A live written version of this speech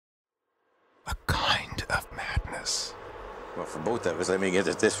a kind of madness. Well, for both of us, let me get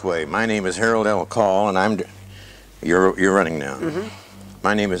it this way. My name is Harold L. Call, and you're running now. Mm-hmm.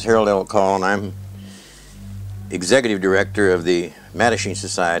 My name is Harold L. Call, and I'm Executive Director of the Mattachine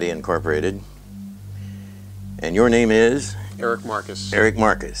Society, Incorporated. And your name is? Eric Marcus. Eric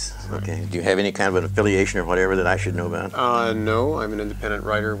Marcus. Okay. Do you have any kind of an affiliation or whatever that I should know about? No. I'm an independent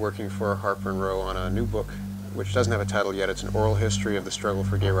writer working for Harper & Row on a new book, which doesn't have a title yet. It's an oral history of the struggle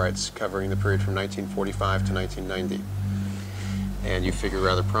for gay rights, covering the period from 1945 to 1990. And you figure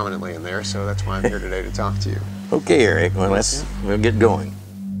rather prominently in there, so that's why I'm here today to talk to you. Okay, Eric. Well, we'll get going.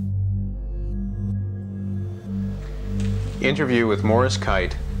 Interview with Morris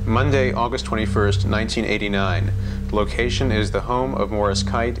Kight, Monday, August 21st, 1989. The location is the home of Morris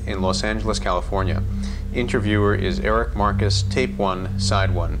Kight in Los Angeles, California. Interviewer is Eric Marcus, tape 1,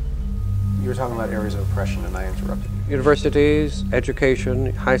 side 1. You were talking about areas of oppression, and I interrupted you. Universities,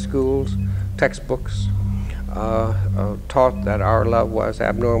 education, high schools, textbooks taught that our love was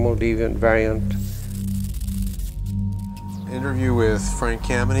abnormal, deviant, variant. Interview with Frank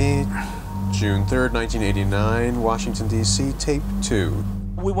Kameny, June 3rd, 1989, Washington, D.C., tape 2.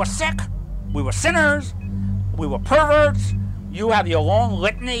 We were sick, we were sinners, we were perverts. You have your long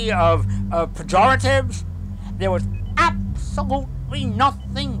litany of pejoratives. There was absolutely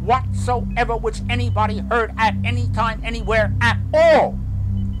nothing whatsoever which anybody heard at any time, anywhere at all,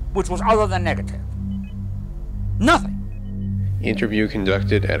 which was other than negative. Nothing. Interview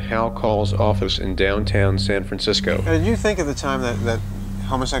conducted at Hal Call's office in downtown San Francisco. Did you think at the time that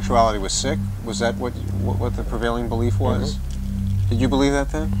homosexuality was sick? Was that what the prevailing belief was? Mm-hmm. Did you believe that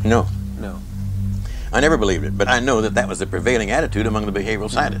then? No. No. I never believed it, but I know that was the prevailing attitude among the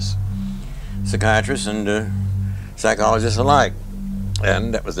behavioral scientists, psychiatrists and psychologists alike,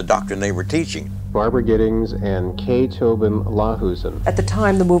 and that was the doctrine they were teaching. Barbara Giddings and Kay Tobin Lahusen. At the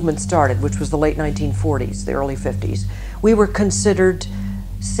time the movement started, which was the late 1940s, the early 50s, we were considered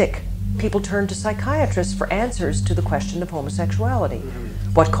sick. People turned to psychiatrists for answers to the question of homosexuality.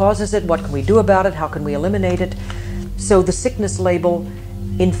 Mm-hmm. What causes it? What can we do about it? How can we eliminate it? So the sickness label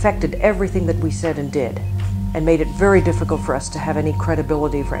infected everything that we said and did, and made it very difficult for us to have any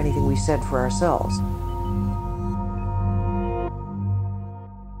credibility for anything we said for ourselves.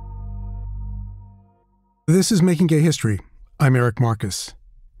 This is Making Gay History. I'm Eric Marcus.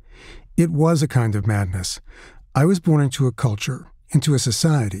 It was a kind of madness. I was born into a culture, into a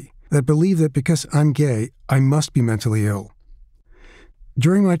society, that believed that because I'm gay, I must be mentally ill.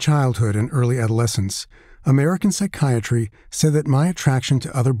 During my childhood and early adolescence, American psychiatry said that my attraction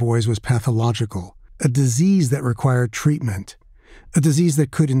to other boys was pathological, a disease that required treatment, a disease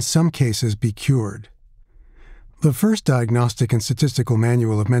that could in some cases be cured. The first Diagnostic and Statistical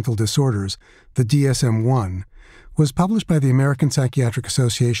Manual of Mental Disorders, the DSM-1, was published by the American Psychiatric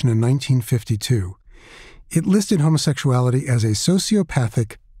Association in 1952. It listed homosexuality as a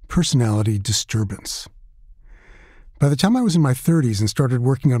sociopathic personality disturbance. By the time I was in my 30s and started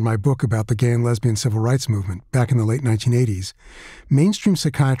working on my book about the gay and lesbian civil rights movement back in the late 1980s, mainstream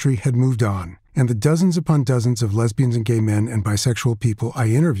psychiatry had moved on, and the dozens upon dozens of lesbians and gay men and bisexual people I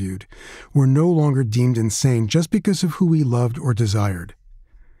interviewed were no longer deemed insane just because of who we loved or desired.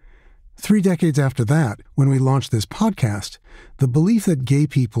 3 decades after that, when we launched this podcast, the belief that gay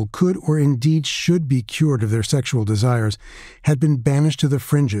people could or indeed should be cured of their sexual desires had been banished to the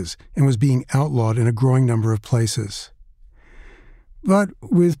fringes and was being outlawed in a growing number of places. But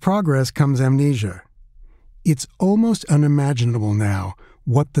with progress comes amnesia. It's almost unimaginable now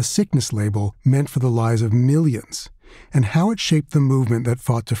what the sickness label meant for the lives of millions, and how it shaped the movement that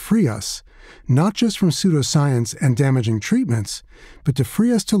fought to free us, not just from pseudoscience and damaging treatments, but to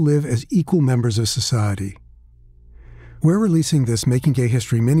free us to live as equal members of society. We're releasing this Making Gay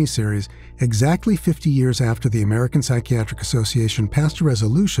History miniseries exactly 50 years after the American Psychiatric Association passed a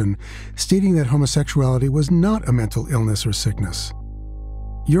resolution stating that homosexuality was not a mental illness or sickness.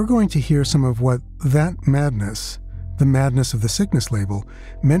 You're going to hear some of what that madness, the madness of the sickness label,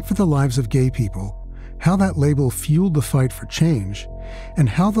 meant for the lives of gay people, how that label fueled the fight for change, and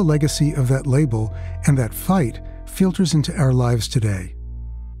how the legacy of that label and that fight filters into our lives today.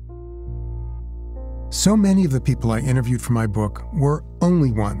 So many of the people I interviewed for my book were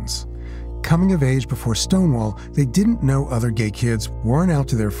only ones. Coming of age before Stonewall, they didn't know other gay kids, weren't out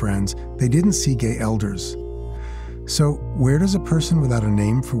to their friends, they didn't see gay elders. So where does a person without a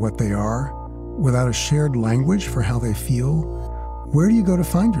name for what they are, without a shared language for how they feel, where do you go to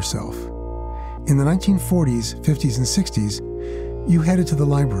find yourself? In the 1940s, 50s, and 60s, you headed to the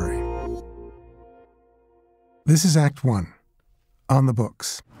library. This is Act 1, On the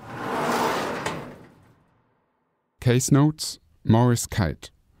Books. Case Notes, Morris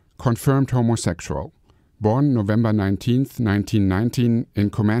Kight. confirmed homosexual, born November 19, 1919 in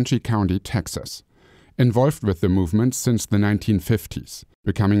Comanche County, Texas. Involved with the movement since the 1950s,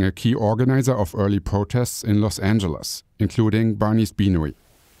 becoming a key organizer of early protests in Los Angeles, including Barney's Beanery.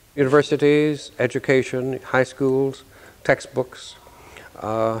 Universities, education, high schools, textbooks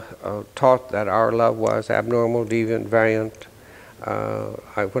taught that our love was abnormal, deviant, variant.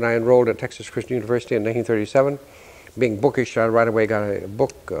 When I enrolled at Texas Christian University in 1937, being bookish, I right away got a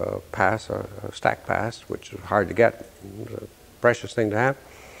book pass, a stack pass, which is hard to get, a precious thing to have.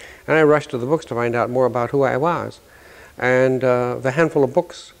 And I rushed to the books to find out more about who I was. And the handful of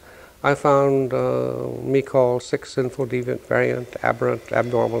books I found me called sick, sinful, deviant, variant, aberrant,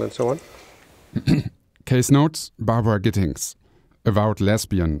 abnormal, and so on. Case notes, Barbara Gittings, avowed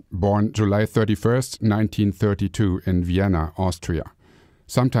lesbian, born July 31st, 1932 in Vienna, Austria,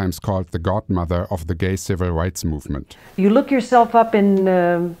 sometimes called the godmother of the gay civil rights movement. You look yourself up in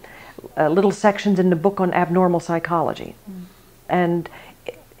little sections in the book on abnormal psychology. And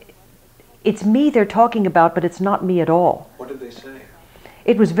it's me they're talking about, but it's not me at all. What did they say?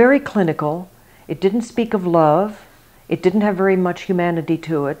 It was very clinical. It didn't speak of love. It didn't have very much humanity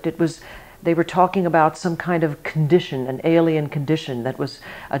to it. They were talking about some kind of condition, an alien condition that was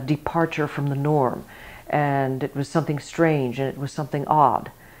a departure from the norm. And it was something strange, and it was something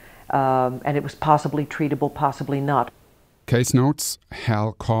odd. And it was possibly treatable, possibly not. Case notes,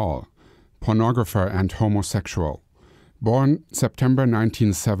 Hal Call, pornographer and homosexual. Born September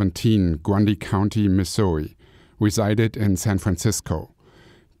 1917, Grundy County, Missouri, resided in San Francisco.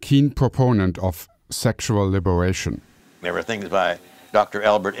 Keen proponent of sexual liberation. There were things by Dr.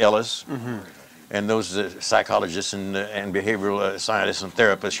 Albert Ellis, and those psychologists and behavioral scientists and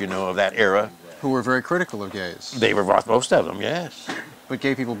therapists, you know, of that era. Who were very critical of gays. They were, most of them, yes. But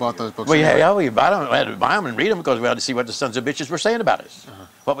gay people bought those books. Well, anyway. yeah, we bought them. We had to buy them and read them because we had to see what the sons of bitches were saying about us,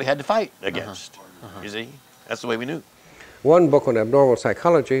 what we had to fight against. You see, that's the way we knew. One book on abnormal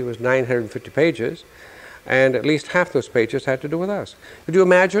psychology was 950 pages, and at least half those pages had to do with us. Could you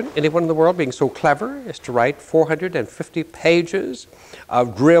imagine anyone in the world being so clever as to write 450 pages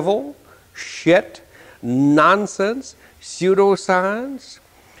of drivel, shit, nonsense, pseudoscience,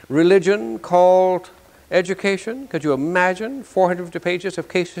 religion called education? Could you imagine 450 pages of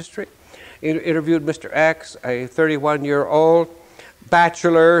case history? Interviewed Mr. X, a 31-year-old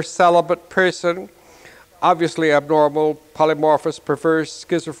bachelor, celibate person, obviously abnormal, polymorphous, perverse,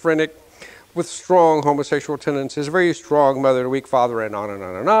 schizophrenic, with strong homosexual tendencies, a very strong mother, a weak father, and on and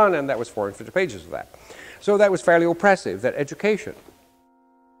on and on, and that was 450 pages of that. So that was fairly oppressive, that education.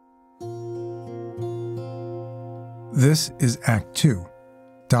 This is Act 2,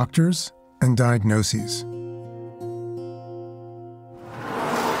 Doctors and Diagnoses.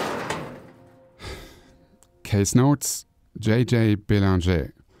 Case notes, J.J.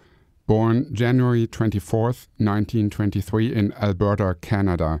 Bélanger, born January 24th, 1923 in Alberta,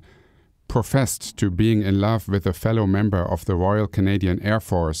 Canada, professed to being in love with a fellow member of the Royal Canadian Air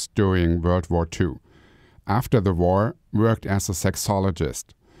Force during World War II. After the war, worked as a sexologist.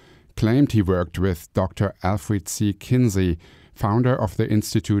 Claimed he worked with Dr. Alfred C. Kinsey, founder of the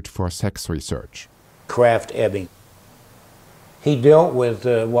Institute for Sex Research. Kraft Ebing. He dealt with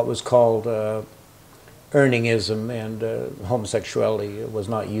what was called earningism, and homosexuality was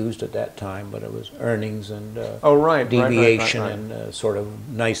not used at that time, but it was earnings and deviation and sort of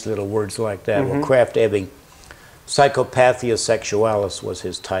nice little words like that. Well, Kraft Ebing, Psychopathia Sexualis was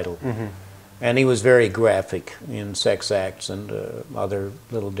his title. And he was very graphic in sex acts and other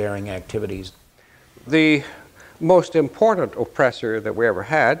little daring activities. The most important oppressor that we ever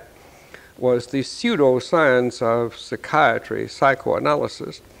had was the pseudoscience of psychiatry,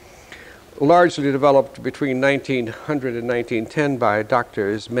 psychoanalysis, largely developed between 1900 and 1910 by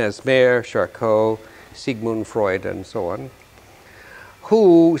doctors Mesmer, Charcot, Sigmund Freud, and so on,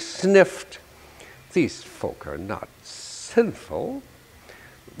 who sniffed, these folk are not sinful,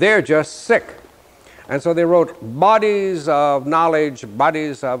 they're just sick. And so they wrote bodies of knowledge,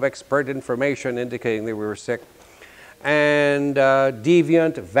 bodies of expert information indicating that we were sick, and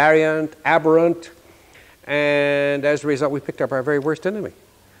deviant, variant, aberrant, and as a result we picked up our very worst enemy.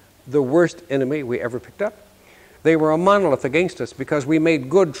 The worst enemy we ever picked up. They were a monolith against us because we made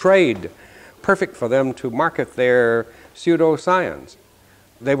good trade, perfect for them to market their pseudoscience.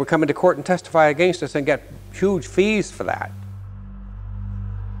 They would come into court and testify against us and get huge fees for that.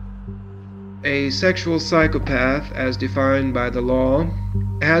 A sexual psychopath, as defined by the law,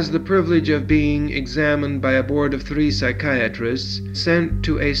 has the privilege of being examined by a board of 3 psychiatrists sent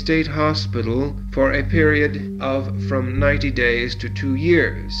to a state hospital for a period of from 90 days to 2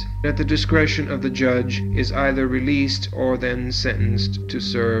 years. At the discretion of the judge is either released or then sentenced to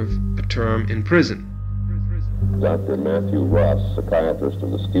serve a term in prison. Dr. Matthew Ross, psychiatrist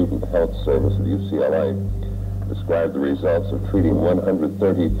of the Student Health Service at UCLA, described the results of treating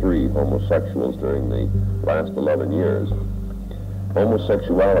 133 homosexuals during the last 11 years.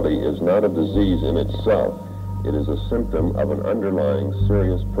 Homosexuality is not a disease in itself. It is a symptom of an underlying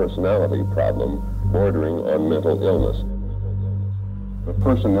serious personality problem bordering on mental illness. A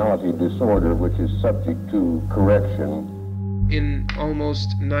personality disorder which is subject to correction. In almost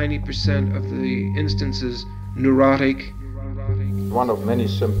 90% of the instances, neurotic. One of many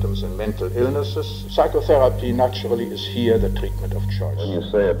symptoms in mental illnesses. Psychotherapy naturally is here the treatment of choice. When you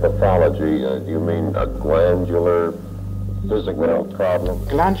say a pathology, do you mean a glandular physical problem?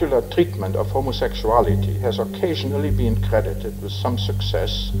 Glandular treatment of homosexuality has occasionally been credited with some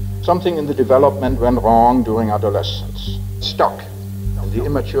success. Something in the development went wrong during adolescence. Stuck in the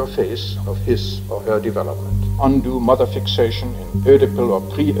immature phase of his or her development. Undue mother fixation in Oedipal or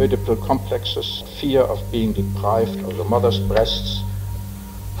pre-Oedipal complexes, fear of being deprived of the mother's breasts.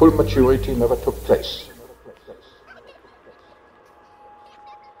 Full maturity never took place.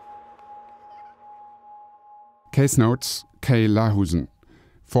 Case notes: Kay Lahusen,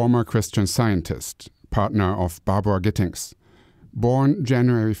 former Christian Scientist, partner of Barbara Gittings. Born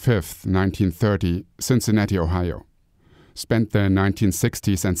January 5, 1930, Cincinnati, Ohio. Spent the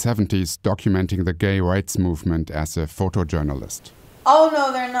 1960s and 70s documenting the gay rights movement as a photojournalist. Oh,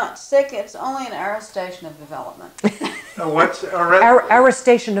 no, they're not sick. It's only an arrestation of development. What's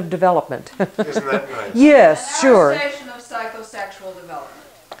arrestation of development? Isn't that nice? Yes, sure. Arrestation of psychosexual development.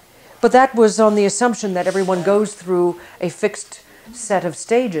 But that was on the assumption that everyone goes through a fixed set of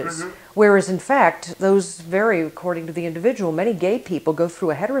stages, whereas in fact those vary according to the individual. Many gay people go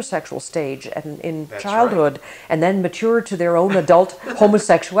through a heterosexual stage in childhood and then mature to their own adult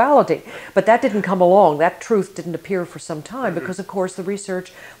homosexuality. But that didn't come along. That truth didn't appear for some time because, of course, the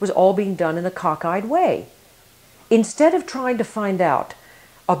research was all being done in a cockeyed way. Instead of trying to find out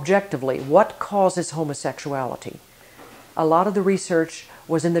objectively what causes homosexuality, a lot of the research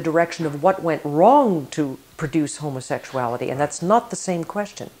was in the direction of what went wrong to produce homosexuality, and that's not the same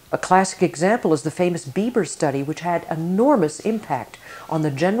question. A classic example is the famous Bieber study, which had enormous impact on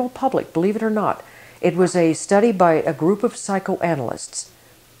the general public, believe it or not. It was a study by a group of psychoanalysts,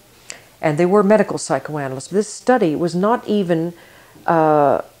 and they were medical psychoanalysts. This study was not even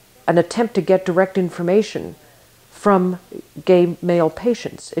an attempt to get direct information from gay male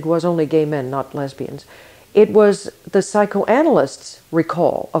patients. It was only gay men, not lesbians. It was the psychoanalysts'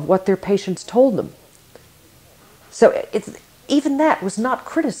 recall of what their patients told them. So even that was not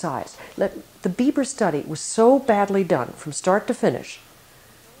criticized. The Bieber study was so badly done from start to finish,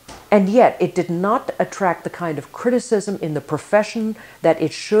 and yet it did not attract the kind of criticism in the profession that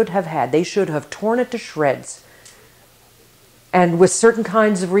it should have had. They should have torn it to shreds. And with certain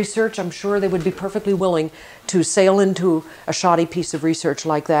kinds of research, I'm sure they would be perfectly willing to sail into a shoddy piece of research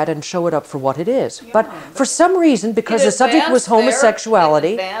like that and show it up for what it is. Yeah, but for some reason, because the subject was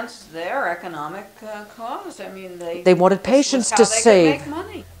homosexuality, it advanced their economic cause. I mean, they wanted patients to save. Make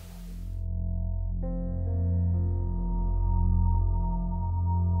money.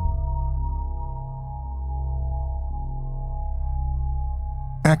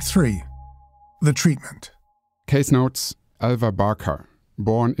 Act 3. The treatment. Case notes: Alva Barker,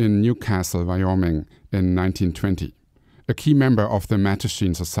 born in Newcastle, Wyoming in 1920, a key member of the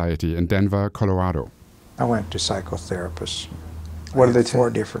Mattachine Society in Denver, Colorado. I went to psychotherapists. What did they tell? 4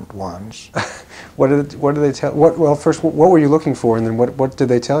 different ones. What did they tell? Well, first, what were you looking for, and then what did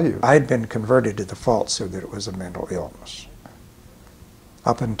they tell you? I had been converted to the falsehood that it was a mental illness.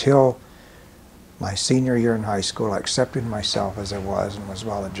 Up until my senior year in high school, I accepted myself as I was and was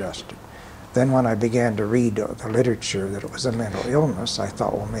well adjusted. Then when I began to read the literature that it was a mental illness, I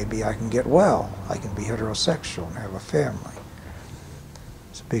thought, well, maybe I can get well. I can be heterosexual and have a family.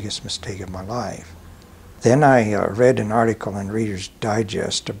 It's the biggest mistake of my life. Then I read an article in Reader's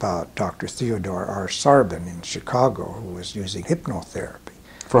Digest about Dr. Theodore R. Sarbin in Chicago, who was using hypnotherapy.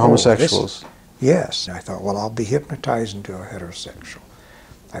 For homosexuals? Yes. I thought, well, I'll be hypnotized into a heterosexual.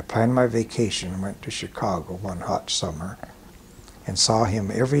 I planned my vacation and went to Chicago one hot summer and saw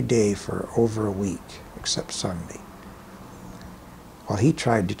him every day for over a week, except Sunday. Well, he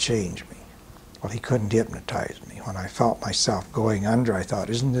tried to change me. Well, he couldn't hypnotize me. When I felt myself going under, I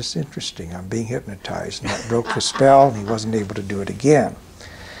thought, isn't this interesting? I'm being hypnotized. And that broke the spell, and he wasn't able to do it again.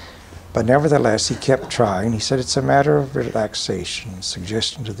 But nevertheless, he kept trying. He said it's a matter of relaxation,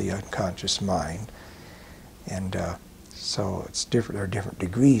 suggestion to the unconscious mind. And so it's different. There are different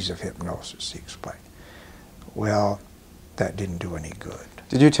degrees of hypnosis, he explained. Well, that didn't do any good.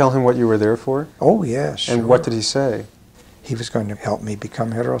 Did you tell him what you were there for? Oh, yes, sure. And what did he say? He was going to help me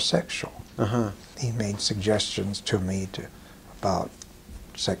become heterosexual. Uh-huh. He made suggestions to me about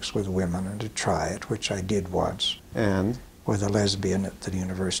sex with women and to try it, which I did once. And? With a lesbian at the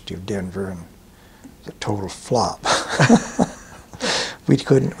University of Denver, and it was a total flop. We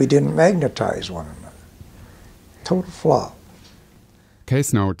didn't magnetize one another. Total flop.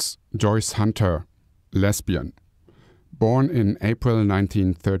 Case notes: Joyce Hunter, lesbian. Born in April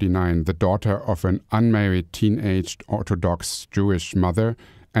 1939, the daughter of an unmarried teenaged Orthodox Jewish mother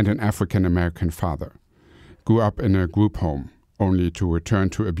and an African-American father. Grew up in a group home, only to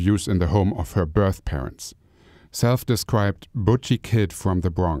return to abuse in the home of her birth parents. Self-described butchy kid from the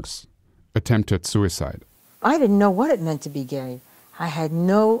Bronx. Attempted suicide. I didn't know what it meant to be gay. I had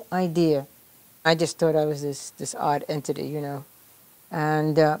no idea. I just thought I was this odd entity, you know.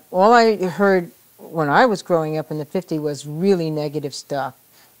 And all I heard when I was growing up in the 50s was really negative stuff.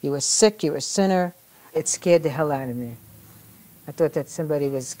 You were sick, you were a sinner. It scared the hell out of me. I thought that somebody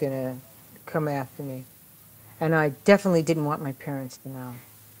was going to come after me. And I definitely didn't want my parents to know.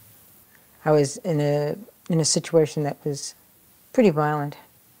 I was in a situation that was pretty violent.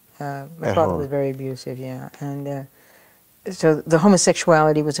 My father was very abusive, yeah. And so the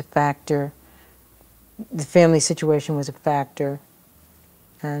homosexuality was a factor. The family situation was a factor.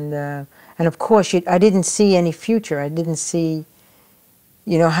 And of course, I didn't see any future. I didn't see,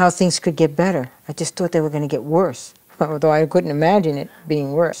 you know, how things could get better. I just thought they were going to get worse, although I couldn't imagine it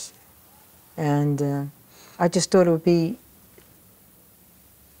being worse. And I just thought it would be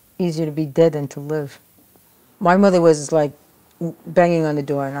easier to be dead than to live. My mother was like banging on the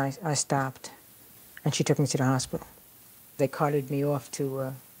door, and I stopped. And she took me to the hospital. They carted me off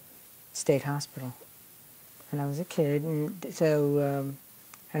to state hospital. And I was a kid, and so,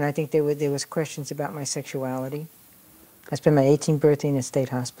 and I think there was questions about my sexuality. I spent my 18th birthday in a state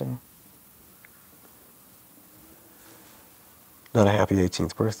hospital. Not a happy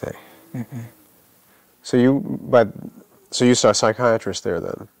 18th birthday. Mm-mm. So you saw a psychiatrist there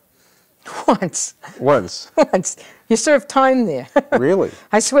then? Once. Once? Once. You served time there. Really?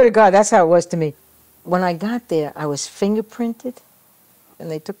 I swear to God, that's how it was to me. When I got there, I was fingerprinted,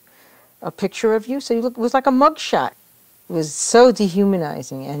 and they took a picture of you, so it was like a mugshot. It was so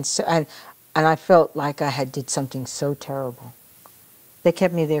dehumanizing, and I felt like I had did something so terrible. They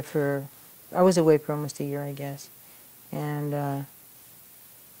kept me there I was away for almost a year, I guess. And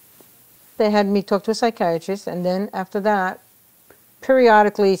they had me talk to a psychiatrist, and then after that,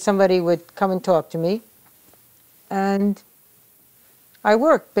 periodically somebody would come and talk to me, and I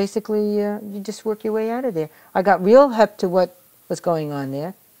worked. Basically, you just work your way out of there. I got real hip to what was going on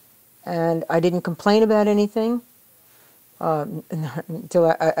there, and I didn't complain about anything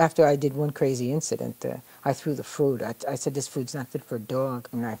until after I did one crazy incident. I threw the food. I said, this food's not fit for a dog,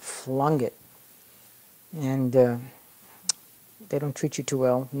 and I flung it. And they don't treat you too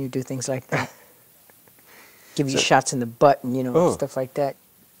well when you do things like that. Give you shots in the butt and, you know, stuff like that.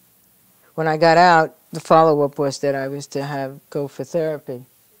 When I got out, the follow-up was that I was to go for therapy.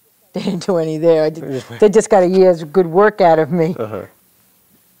 They didn't do any there. They just got a year's good work out of me. Uh-huh.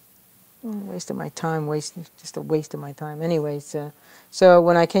 Waste of my time, just a waste of my time. Anyways, so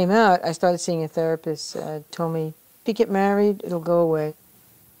when I came out, I started seeing a therapist. Told me, if you get married, it'll go away.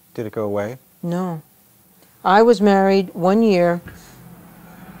 Did it go away? No. I was married 1 year,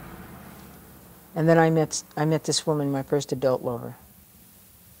 and then I met this woman, my first adult lover,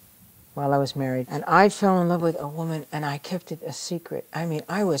 while I was married. And I fell in love with a woman, and I kept it a secret. I mean,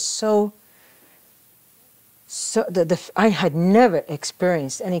 I was I had never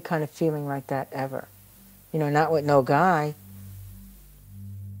experienced any kind of feeling like that ever. You know, not with no guy.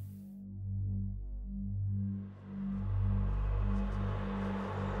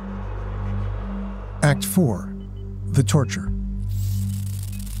 Act 4. The Torture.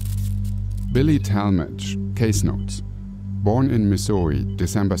 Billy Talmadge, case notes. Born in Missouri,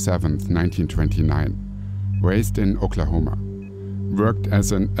 December 7th, 1929. Raised in Oklahoma. Worked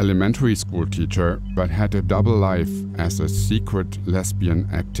as an elementary school teacher, but had a double life as a secret lesbian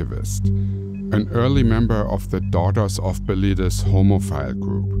activist. An early member of the Daughters of Bilitis homophile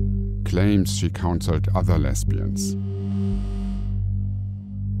group. Claims she counseled other lesbians.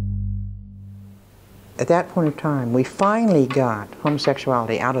 At that point in time, we finally got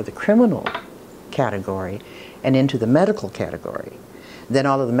homosexuality out of the criminal category and into the medical category. Then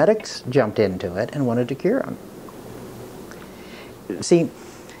all of the medics jumped into it and wanted to cure them. See,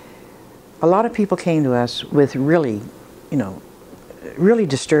 a lot of people came to us with really, you know, really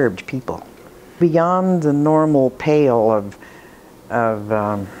disturbed people. Beyond the normal pale of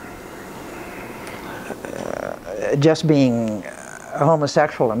just being a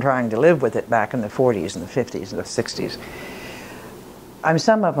homosexual and trying to live with it back in the 40s and the 50s and the 60s. I mean,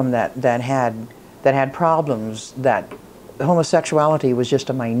 some of them that had problems, that homosexuality was just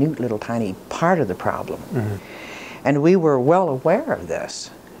a minute little tiny part of the problem. Mm-hmm. And we were well aware of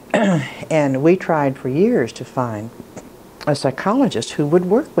this. And we tried for years to find a psychologist who would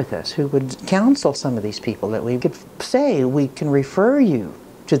work with us, who would counsel some of these people, that we could say, we can refer you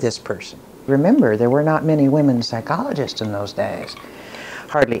to this person. Remember, there were not many women psychologists in those days,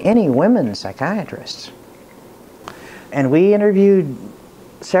 hardly any women psychiatrists. And we interviewed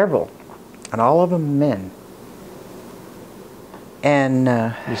several, and all of them men. And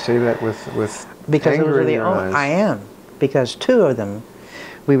you say that with because anger those are in the your only, eyes. I am, because two of them,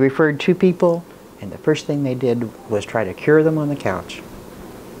 we referred two people, and the first thing they did was try to cure them on the couch.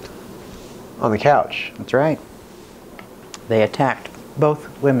 On the couch? That's right. They attacked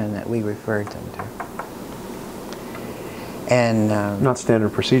both women that we referred them to. And not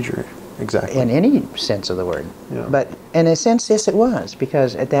standard procedure, exactly. In any sense of the word. Yeah. But in a sense, yes, it was,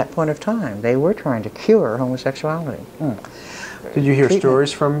 because at that point of time, they were trying to cure homosexuality. Did you hear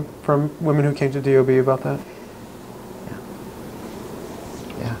stories from women who came to DOB about that?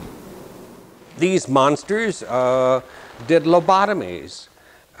 Yeah. These monsters did lobotomies,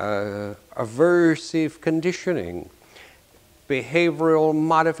 aversive conditioning, behavioral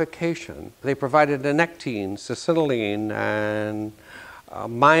modification. They provided anectine, acetylene, and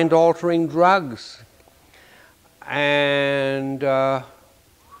mind-altering drugs, and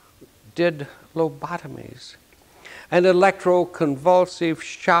did lobotomies, and electroconvulsive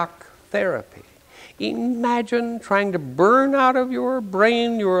shock therapy. Imagine trying to burn out of your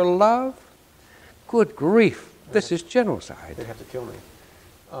brain your love. Good grief, this is genocide. They'd have to kill me.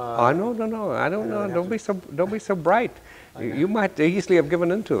 No, I don't know. Don't be so bright. You might easily have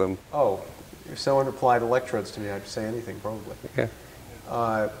given in to them. Oh, if someone applied electrodes to me, I'd say anything, probably.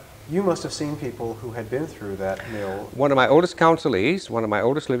 Yeah. You must have seen people who had been through that mill. One of my oldest counselees, one of my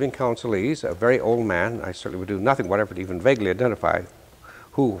oldest living counselees, a very old man, I certainly would do nothing whatever to even vaguely identify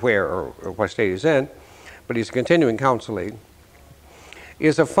who, where, or what state he's in, but he's a continuing counselee,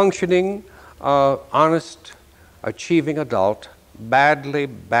 is a functioning, honest, achieving adult, badly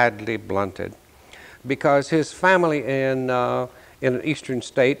blunted, because his family in an eastern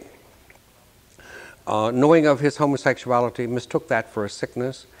state, knowing of his homosexuality, mistook that for a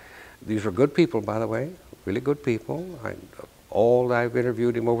sickness. These were good people, by the way, really good people. All I've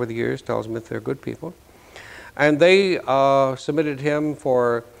interviewed him over the years tells me that they're good people. And they submitted him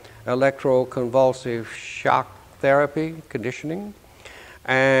for electroconvulsive shock therapy, conditioning,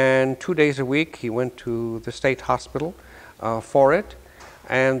 and 2 days a week he went to the state hospital for it.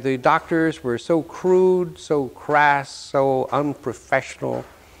 And the doctors were so crude, so crass, so unprofessional,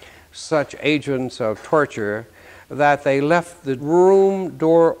 such agents of torture, that they left the room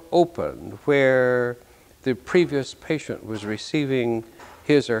door open where the previous patient was receiving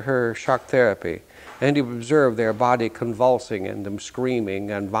his or her shock therapy, and he observed their body convulsing and them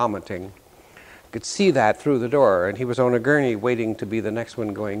screaming and vomiting. You could see that through the door, and he was on a gurney waiting to be the next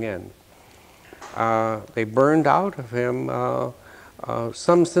one going in. They burned out of him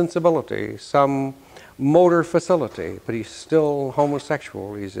some sensibility, some motor facility, but he's still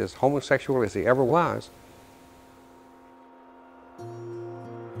homosexual. He's as homosexual as he ever was.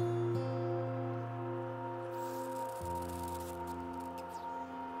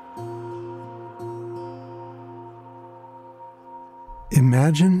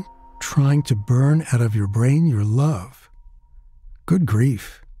 Imagine trying to burn out of your brain your love. Good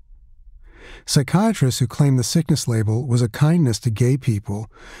grief. Psychiatrists who claimed the sickness label was a kindness to gay people,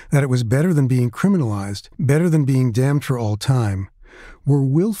 that it was better than being criminalized, better than being damned for all time, were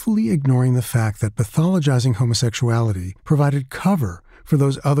willfully ignoring the fact that pathologizing homosexuality provided cover for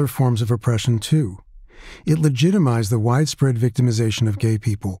those other forms of oppression too. It legitimized the widespread victimization of gay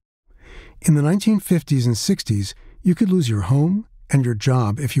people. In the 1950s and 60s, you could lose your home and your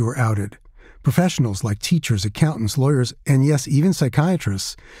job if you were outed. Professionals like teachers, accountants, lawyers, and yes, even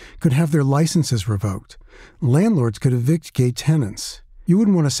psychiatrists could have their licenses revoked. Landlords could evict gay tenants. You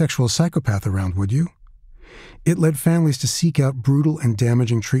wouldn't want a sexual psychopath around, would you? It led families to seek out brutal and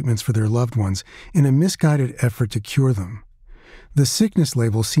damaging treatments for their loved ones in a misguided effort to cure them. The sickness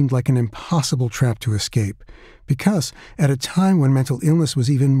label seemed like an impossible trap to escape, because at a time when mental illness was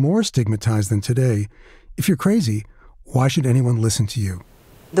even more stigmatized than today, if you're crazy, why should anyone listen to you?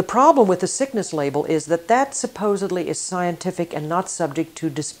 The problem with the sickness label is that that supposedly is scientific and not subject to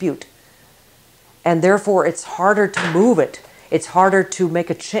dispute. And therefore, it's harder to move it. It's harder to make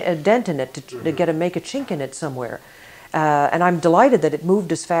a dent in it, to make a chink in it somewhere. And I'm delighted that it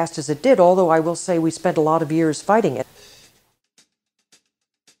moved as fast as it did, although I will say we spent a lot of years fighting it.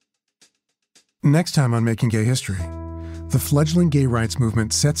 Next time on Making Gay History, the fledgling gay rights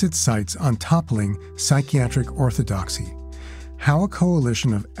movement sets its sights on toppling psychiatric orthodoxy. How a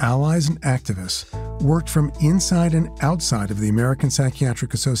coalition of allies and activists worked from inside and outside of the American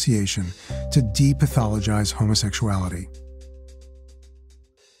Psychiatric Association to depathologize homosexuality.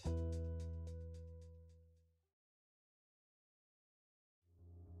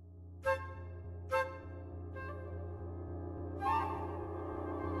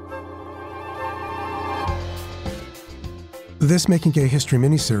 This Making Gay History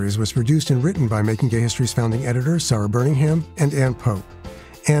miniseries was produced and written by Making Gay History's founding editors Sarah Birmingham and Ann Pope.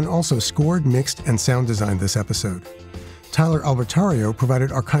 Ann also scored, mixed, and sound designed this episode. Tyler Albertario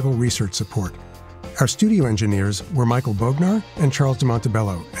provided archival research support. Our studio engineers were Michael Bognar and Charles de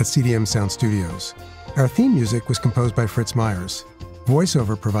Montebello at CDM Sound Studios. Our theme music was composed by Fritz Myers.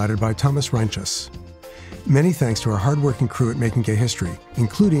 Voiceover provided by Thomas Reinchus. Many thanks to our hardworking crew at Making Gay History,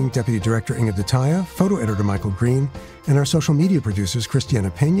 including Deputy Director Inga Detaya, Photo Editor Michael Green, and our social media producers Christiana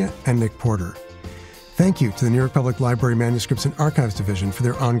Pena and Nick Porter. Thank you to the New York Public Library Manuscripts and Archives Division for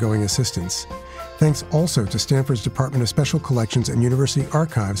their ongoing assistance. Thanks also to Stanford's Department of Special Collections and University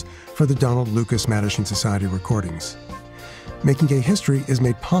Archives for the Donald Lucas Madison Society recordings. Making Gay History is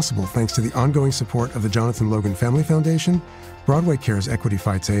made possible thanks to the ongoing support of the Jonathan Logan Family Foundation, Broadway Cares Equity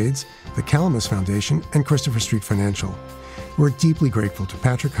Fights AIDS, the Calamus Foundation, and Christopher Street Financial. We're deeply grateful to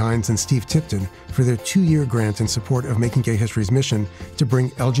Patrick Hines and Steve Tipton for their 2-year grant in support of Making Gay History's mission to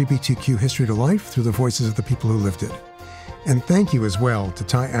bring LGBTQ history to life through the voices of the people who lived it. And thank you as well to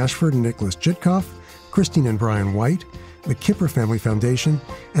Ty Ashford and Nicholas Jitkoff, Christine and Brian White, the Kipper Family Foundation,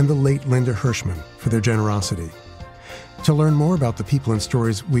 and the late Linda Hirschman for their generosity. To learn more about the people and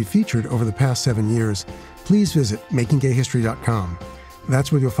stories we've featured over the past 7 years, please visit makinggayhistory.com.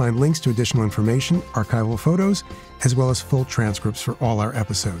 That's where you'll find links to additional information, archival photos, as well as full transcripts for all our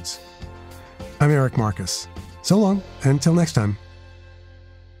episodes. I'm Eric Marcus. So long, and until next time.